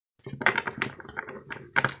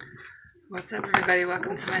What's up, everybody?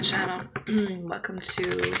 Welcome to my channel. Welcome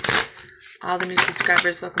to all the new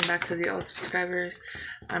subscribers. Welcome back to the old subscribers.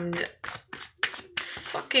 I'm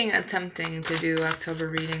fucking attempting to do October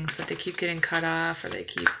readings, but they keep getting cut off or they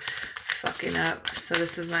keep fucking up. So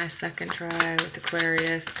this is my second try with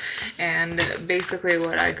Aquarius. And basically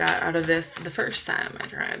what I got out of this the first time I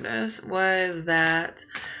tried this was that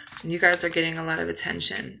you guys are getting a lot of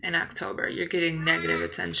attention in October. You're getting negative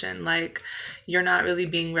attention. Like, you're not really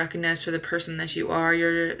being recognized for the person that you are.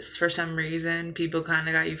 For some reason, people kind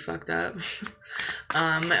of got you fucked up.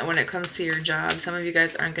 When it comes to your job, some of you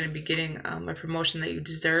guys aren't going to be getting a promotion that you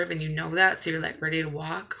deserve, and you know that, so you're like ready to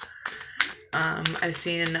walk. I've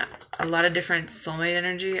seen a lot of different soulmate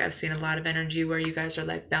energy. I've seen a lot of energy where you guys are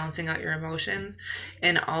like balancing out your emotions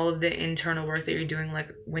and all of the internal work that you're doing.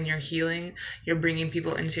 Like when you're healing, you're bringing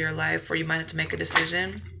people into your life where you might have to make a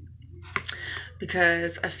decision,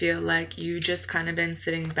 because I feel like you just kind of been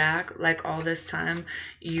sitting back like all this time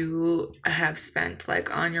you have spent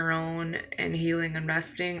like on your own, and healing and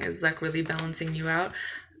resting is like really balancing you out.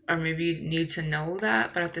 Or maybe you need to know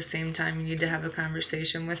that, but at the same time you need to have a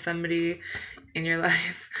conversation with somebody in your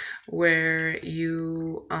life where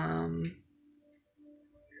you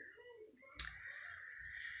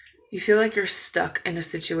feel like you're stuck in a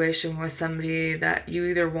situation with somebody that you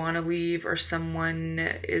either want to leave, or someone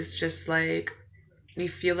is just like, you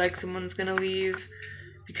feel like someone's gonna leave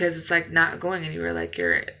because it's like not going anywhere, like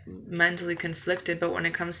you're mentally conflicted. But when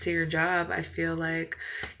it comes to your job, I feel like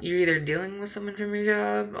you're either dealing with someone from your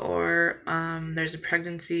job, or there's a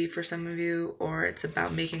pregnancy for some of you, or it's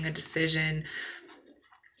about making a decision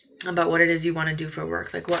about what it is you want to do for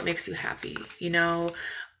work, like what makes you happy, you know.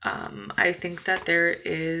 I think that there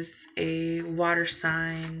is a water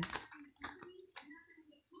sign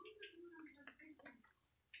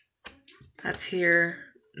that's here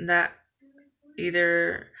that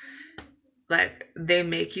either like they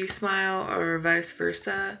make you smile or vice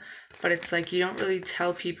versa, but it's like you don't really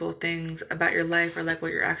tell people things about your life or like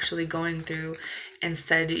what you're actually going through.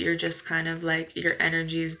 Instead, you're just kind of like, your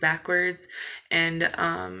energy is backwards, and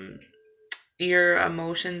your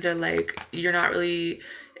emotions are like, you're not really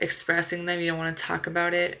expressing them, you don't want to talk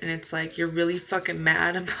about it, and it's like you're really fucking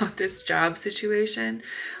mad about this job situation,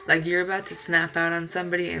 like you're about to snap out on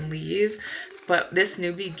somebody and leave. But this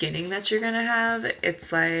new beginning that you're gonna have,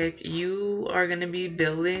 it's like you are gonna be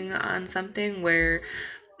building on something where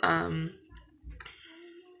some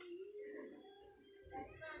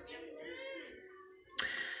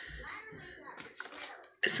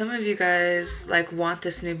of you guys like want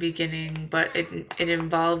this new beginning, but it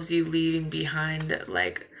involves you leaving behind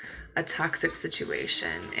like a toxic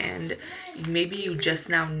situation, and maybe you just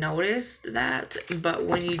now noticed that. But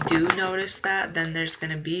when you do notice that, then there's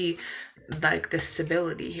gonna be like the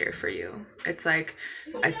stability here for you. It's like,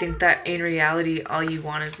 I think that in reality all you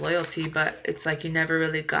want is loyalty, but it's like you never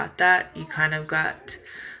really got that. You kind of got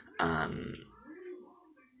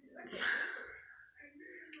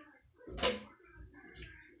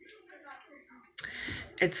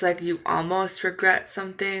it's like you almost regret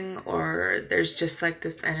something, or there's just like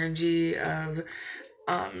this energy of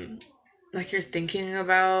like you're thinking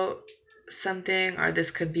about something, or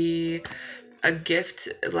this could be a gift,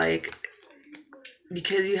 like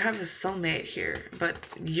because you have a soulmate here, but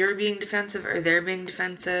you're being defensive or they're being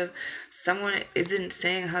defensive. Someone isn't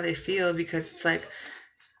saying how they feel, because it's like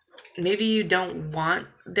maybe you don't want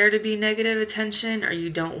there to be negative attention, or you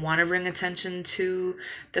don't want to bring attention to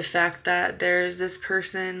the fact that there's this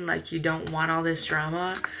person, like you don't want all this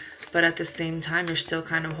drama. But at the same time, you're still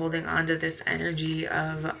kind of holding on to this energy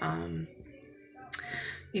of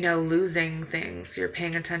losing things. You're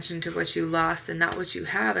paying attention to what you lost and not what you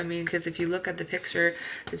have. I mean, because if you look at the picture,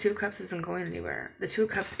 the Two of Cups isn't going anywhere. The Two of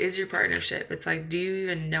Cups is your partnership. It's like, do you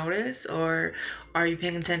even notice, or are you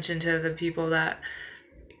paying attention to the people that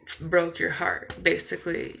broke your heart?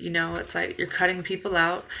 Basically, it's like you're cutting people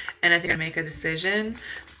out, and I think I make a decision,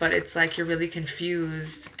 but it's like you're really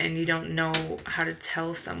confused and you don't know how to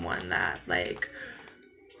tell someone that, like,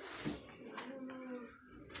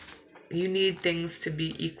 you need things to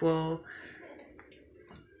be equal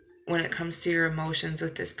when it comes to your emotions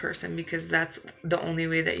with this person, because that's the only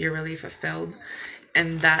way that you're really fulfilled.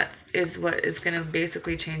 And that is what is going to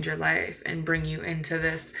basically change your life and bring you into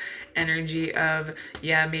this energy of,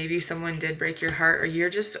 yeah, maybe someone did break your heart, or you're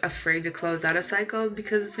just afraid to close out a cycle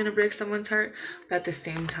because it's going to break someone's heart. But at the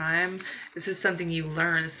same time, this is something you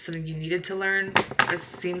learn. This is something you needed to learn. This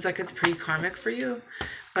seems like it's pretty karmic for you,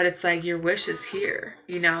 but it's like your wish is here,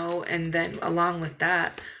 and then along with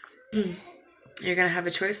that, you're going to have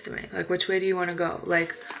a choice to make. Like, which way do you want to go?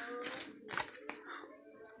 Like,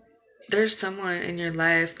 there's someone in your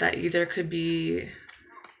life that either could be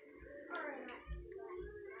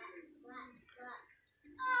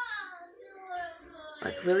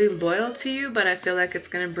like really loyal to you, but I feel like it's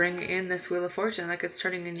going to bring in this Wheel of Fortune, like it's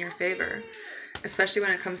turning in your favor, especially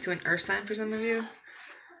when it comes to an earth sign for some of you.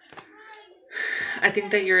 I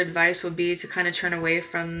think that your advice would be to kind of turn away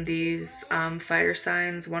from these fire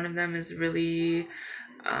signs. One of them is really,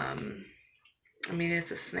 I mean,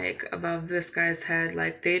 it's a snake above this guy's head.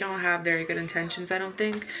 Like, they don't have very good intentions, I don't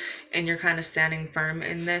think. And you're kind of standing firm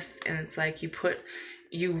in this. And it's like you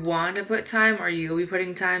want to put time, or you'll be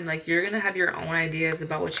putting time. Like, you're going to have your own ideas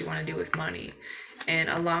about what you want to do with money. And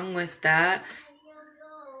along with that,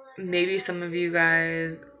 maybe some of you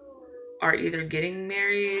guys are either getting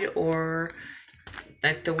married, or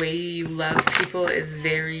like the way you love people is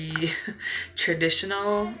very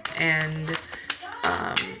traditional. And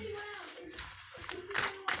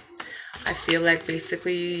I feel like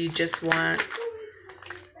basically you just want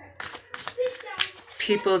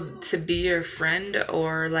people to be your friend,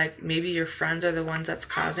 or like maybe your friends are the ones that's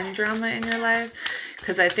causing drama in your life.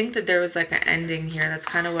 Because I think that there was like an ending here. That's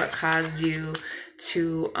kind of what caused you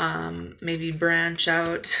to maybe branch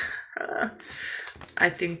out. I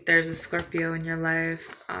think there's a Scorpio in your life,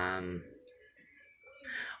 or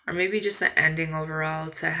maybe just the ending overall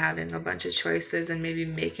to having a bunch of choices and maybe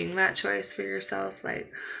making that choice for yourself, like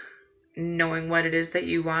knowing what it is that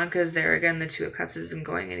you want. Because there again, the Two of Cups isn't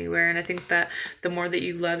going anywhere. And I think that the more that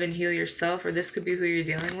you love and heal yourself, or this could be who you're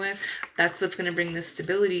dealing with, that's what's going to bring this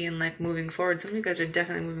stability and like moving forward. Some of you guys are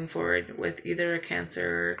definitely moving forward with either a Cancer,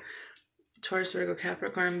 or Taurus, Virgo,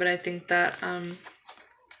 Capricorn. But I think that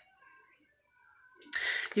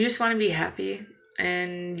you just want to be happy,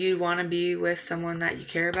 and you want to be with someone that you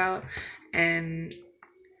care about. And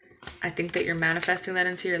I think that you're manifesting that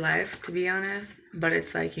into your life, to be honest. But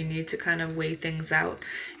it's like you need to kind of weigh things out,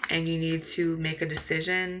 and you need to make a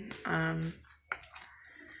decision.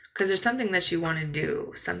 Because there's something that you want to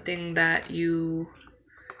do, something that you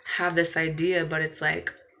have this idea, but it's like,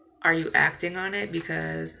 are you acting on it?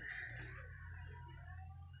 Because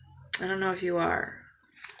I don't know if you are.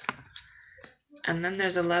 And then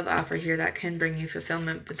there's a love offer here that can bring you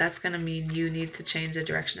fulfillment, but that's going to mean you need to change the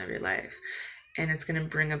direction of your life. And it's going to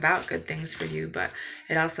bring about good things for you, but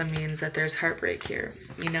it also means that there's heartbreak here.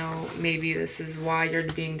 You know, maybe this is why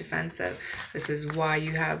you're being defensive. This is why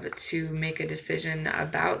you have to make a decision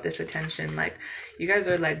about this attention. Like, you guys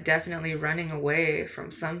are like definitely running away from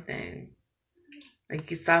something.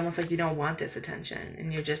 Like, it's almost like you don't want this attention,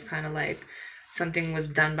 and you're just kind of like, something was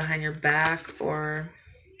done behind your back, or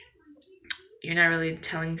you're not really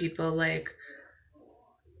telling people like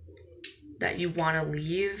that you want to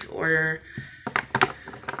leave, or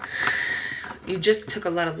you just took a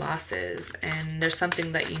lot of losses, and there's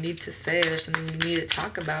something that you need to say, there's something you need to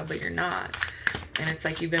talk about, but you're not. And it's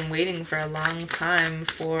like you've been waiting for a long time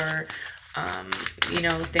for you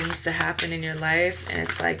know, things to happen in your life, and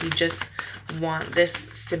it's like you just want this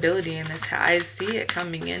stability in this. I see it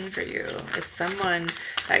coming in for you. It's someone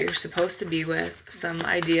that you're supposed to be with, some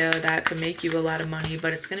idea that could make you a lot of money,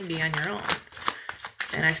 but it's going to be on your own.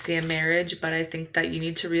 And I see a marriage, but I think that you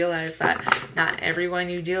need to realize that not everyone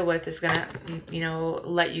you deal with is going to, you know,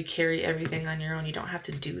 let you carry everything on your own. You don't have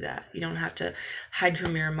to do that. You don't have to hide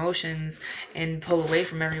from your emotions and pull away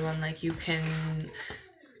from everyone. Like, you can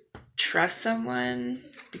trust someone,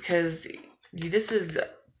 because this is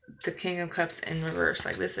the King of Cups in reverse.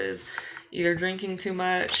 Like, this is either drinking too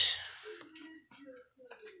much,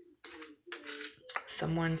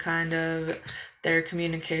 someone kind of, their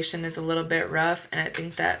communication is a little bit rough, and I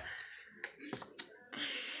think that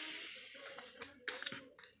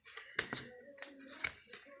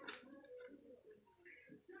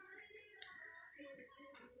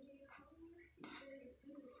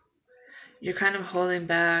you're kind of holding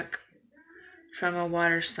back from a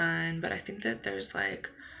water sign. But I think that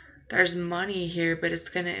there's money here, but it's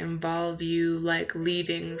going to involve you like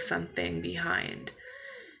leaving something behind,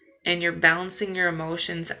 and you're balancing your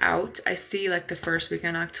emotions out. I see like the first week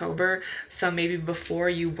in October, so maybe before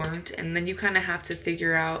you weren't, and then you kind of have to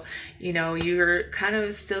figure out, you know, you're kind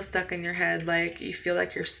of still stuck in your head, like you feel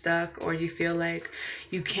like you're stuck, or you feel like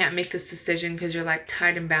you can't make this decision because you're like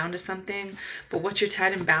tied and bound to something. But what you're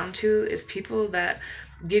tied and bound to is people that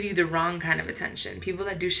give you the wrong kind of attention, people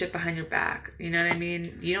that do shit behind your back. You know what I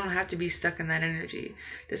mean? You don't have to be stuck in that energy.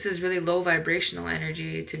 This is really low vibrational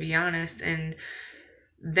energy, to be honest. And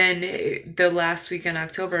then the last week in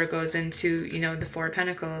October goes into, you know, the Four of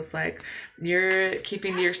Pentacles. Like, you're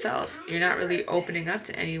keeping to yourself. You're not really opening up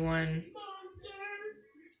to anyone.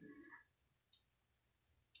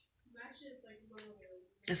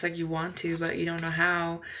 It's like you want to, but you don't know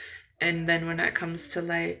how. And then when it comes to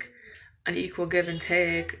like an equal give and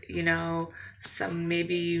take, you know, some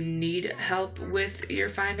maybe you need help with your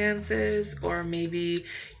finances, or maybe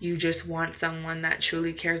you just want someone that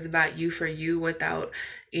truly cares about you for you without,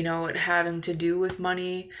 you know, it having to do with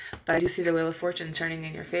money. But I do see the Wheel of Fortune turning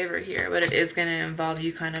in your favor here, but it is going to involve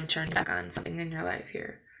you kind of turning back on something in your life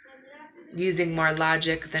here, using more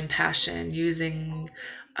logic than passion, using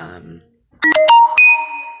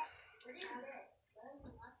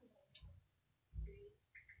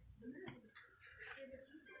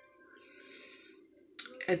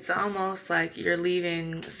it's almost like you're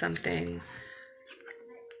leaving something,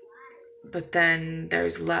 but then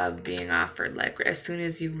there's love being offered. Like as soon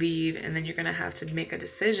as you leave and then you're going to have to make a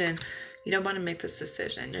decision, you don't want to make this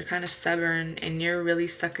decision. You're kind of stubborn and you're really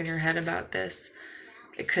stuck in your head about this.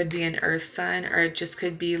 It could be an earth sign, or it just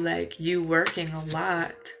could be like you working a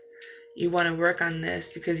lot. You want to work on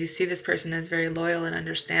this because you see this person as very loyal and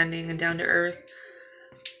understanding and down to earth.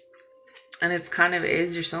 And it's kind of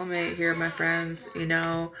is your soulmate here, my friends, you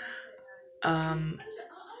know.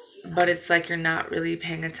 But it's like you're not really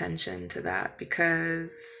paying attention to that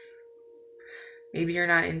because maybe you're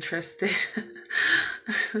not interested.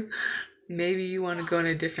 Maybe you want to go in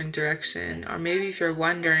a different direction. Or maybe if you're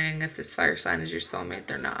wondering if this fire sign is your soulmate,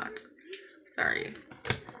 they're not. Sorry.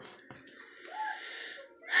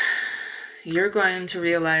 You're going to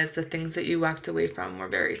realize the things that you walked away from were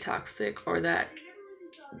very toxic, or that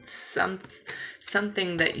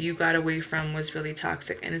something that you got away from was really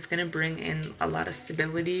toxic, and it's going to bring in a lot of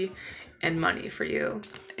stability and money for you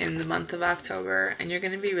in the month of October, and you're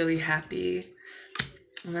going to be really happy.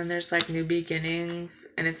 And then there's like new beginnings,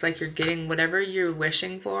 and it's like you're getting whatever you're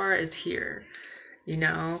wishing for is here, you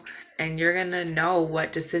know, and you're going to know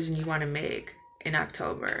what decision you want to make in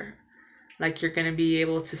October. Like you're going to be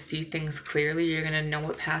able to see things clearly. You're going to know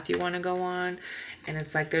what path you want to go on. And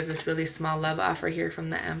it's like there's this really small love offer here from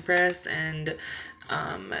the Empress. And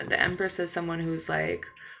the Empress is someone who's like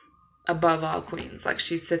above all queens. Like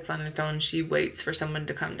she sits on her throne. She waits for someone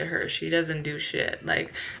to come to her. She doesn't do shit.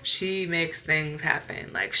 Like she makes things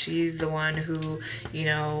happen. Like she's the one who, you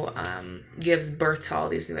know, gives birth to all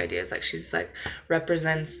these new ideas. Like she's like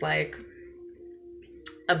represents like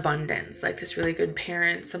abundance, like this really good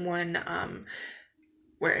parent, someone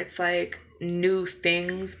where it's like new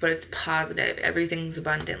things, but it's positive, everything's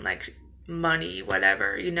abundant, like money,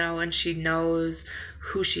 whatever, you know, and she knows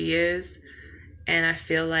who she is. And I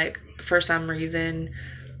feel like for some reason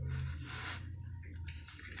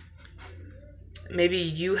maybe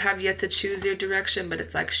you have yet to choose your direction, but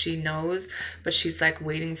it's like she knows, but she's like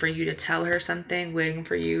waiting for you to tell her something, waiting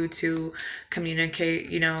for you to communicate,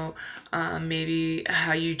 you know, maybe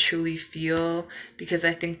how you truly feel, because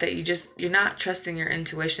I think that you're not trusting your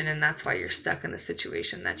intuition, and that's why you're stuck in the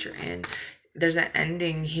situation that you're in. There's an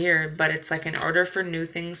ending here, but it's like in order for new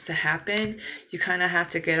things to happen, you kind of have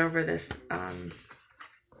to get over this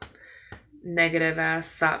negative ass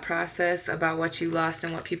thought process about what you lost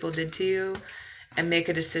and what people did to you, and make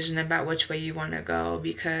a decision about which way you want to go,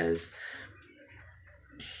 because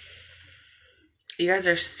you guys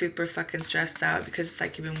are super fucking stressed out because it's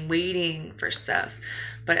like you've been waiting for stuff.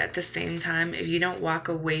 But at the same time, if you don't walk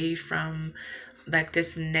away from like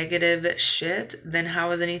this negative shit, then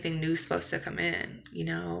how is anything new supposed to come in, you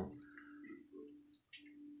know?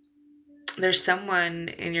 There's someone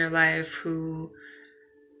in your life who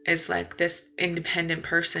is like this independent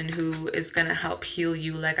person who is gonna help heal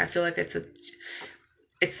you. Like I feel like it's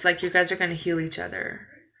like you guys are gonna heal each other,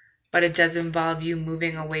 but it does involve you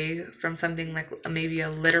moving away from something like maybe a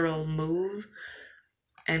literal move,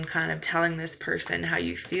 and kind of telling this person how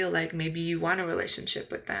you feel. Like maybe you want a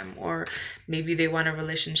relationship with them, or maybe they want a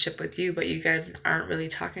relationship with you, but you guys aren't really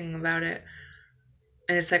talking about it.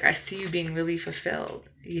 And it's like I see you being really fulfilled,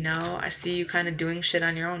 you know? I see you kind of doing shit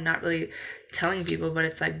on your own, not really telling people, but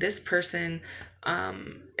it's like this person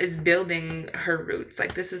is building her roots.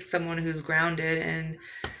 Like this is someone who's grounded, and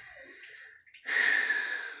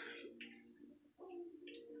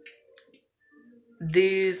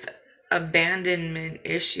these abandonment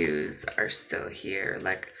issues are still here.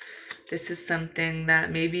 Like this is something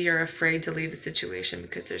that maybe you're afraid to leave a situation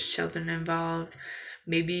because there's children involved.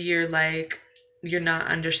 Maybe you're not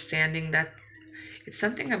understanding that it's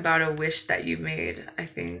something about a wish that you made. I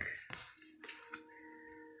think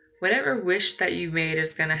whatever wish that you made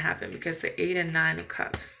is going to happen, because the 8 and 9 of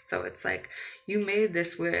cups. So it's like you made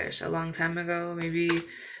this wish a long time ago. Maybe it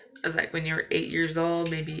was like when you were 8 years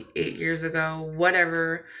old, maybe 8 years ago.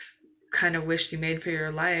 Whatever kind of wish you made for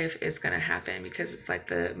your life is going to happen, because it's like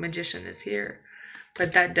the Magician is here.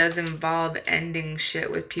 But that does involve ending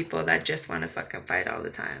shit with people that just want to fucking fight all the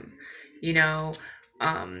time, you know.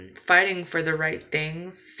 fighting for the right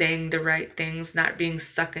things, saying the right things, not being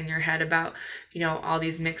stuck in your head about, you know, all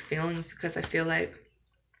these mixed feelings, because I feel like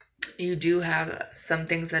you do have some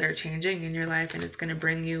things that are changing in your life, and it's going to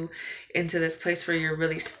bring you into this place where you're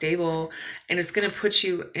really stable, and it's going to put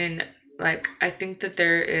you in, like, I think that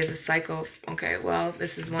there is a cycle. Okay, well,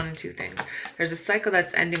 this is one and two things. There's a cycle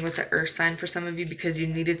that's ending with the earth sign for some of you because you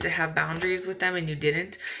needed to have boundaries with them and you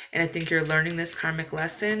didn't, and I think you're learning this karmic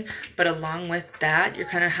lesson. But along with that,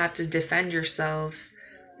 you're going to have to defend yourself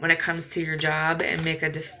when it comes to your job and make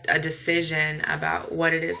a decision about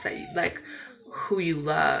what it is that you like, who you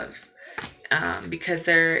love, because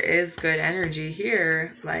there is good energy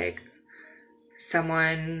here, like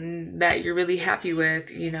someone that you're really happy with,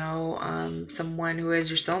 you know, someone who is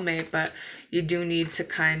your soulmate. But you do need to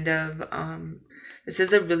kind of, this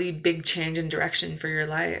is a really big change in direction for your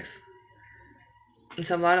life. It's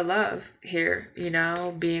a lot of love here, you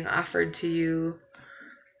know, being offered to you